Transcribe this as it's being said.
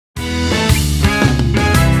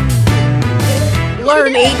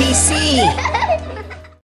Learn ABC.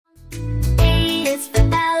 A is for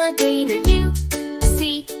alligator, U,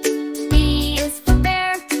 C. B is for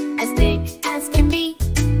bear, as big as can be.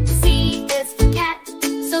 C is for cat,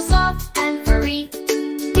 so soft and furry.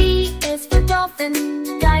 D is for dolphin,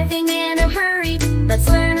 diving in a hurry. Let's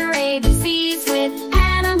learn our ABCs with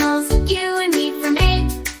animals, you and me, from A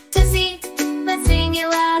to Z. Let's sing it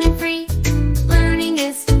loud and free. Learning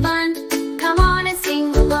is fun, come on and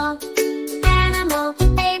sing along. Animal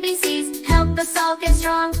ABCs help us all get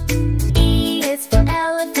strong. E is for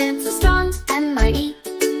elephant, so strong and mighty.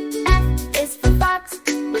 F is for fox,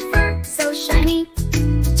 with fur so shiny.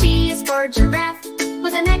 G is for giraffe,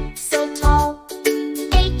 with a neck so tall.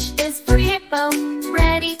 H is for hippo,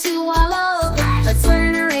 ready to wallow. Let's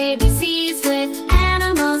learn our ABCs with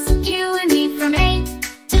animals, you and me, from A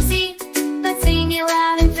to Z. Let's sing it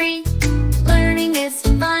loud and free. Learning is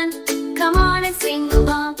fun, come on and sing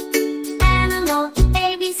along. Animal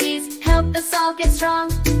ABCs help us all get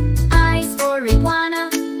strong. I is for iguana,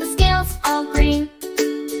 the scales all green.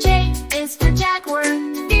 J is for jaguar,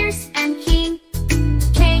 fierce and keen.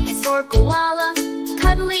 K is for koala,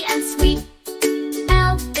 cuddly and sweet.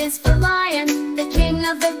 L is for lion, the king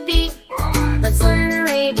of the beat. Let's learn our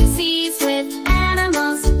ABCs with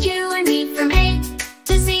animals, you and me, from A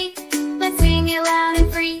to Z. Let's sing it loud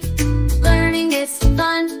and free. Learning is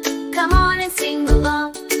fun, come on and sing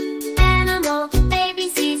along. Animal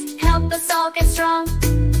ABCs help us all get strong.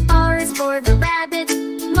 R is for the rabbit,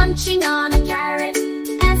 munching on a carrot.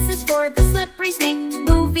 S is for the slippery snake,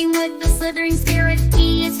 moving with the slithering spirit.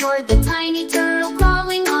 E is for the tiny turtle,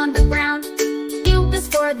 crawling on the ground. U is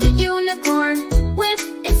for the unicorn, with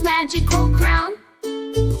its magical crown.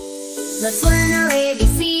 Let's learn our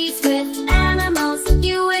ABCs with animals,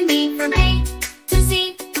 you and me, from A to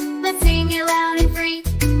Z. Let's sing it loud and free.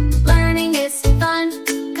 Learning is fun,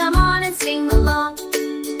 come on and sing along.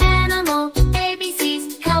 Animal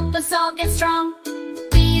ABCs help us all get strong.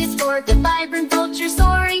 V is for the vibrant vulture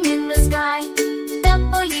soaring in the sky.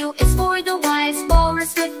 W is for the wise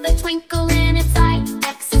walrus with the twinkle in its eye.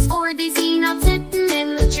 X is for the xenophon sitting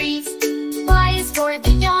in the trees. Y is for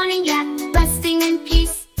the yawning yak, resting in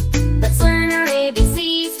peace. Let's learn our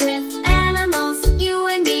ABCs with animals, you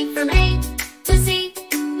and me, from A to Z.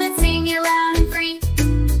 Let's sing it loud and free.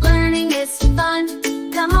 Learning is fun,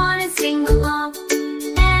 come on and sing along.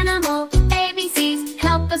 Animal ABCs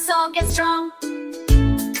help us all get strong.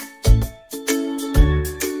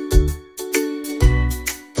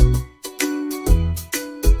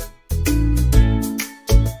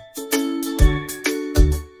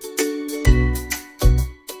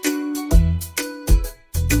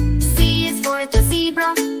 C is for the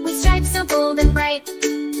zebra, with stripes so bold and bright.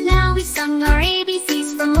 Now we've sung our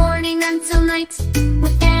ABCs from morning until night.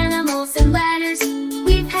 With animals and letters,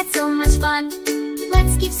 we've had so much fun.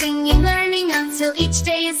 Let's keep singing, learning until each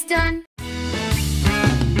day is done.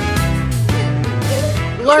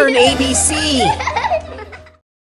 Learn ABC.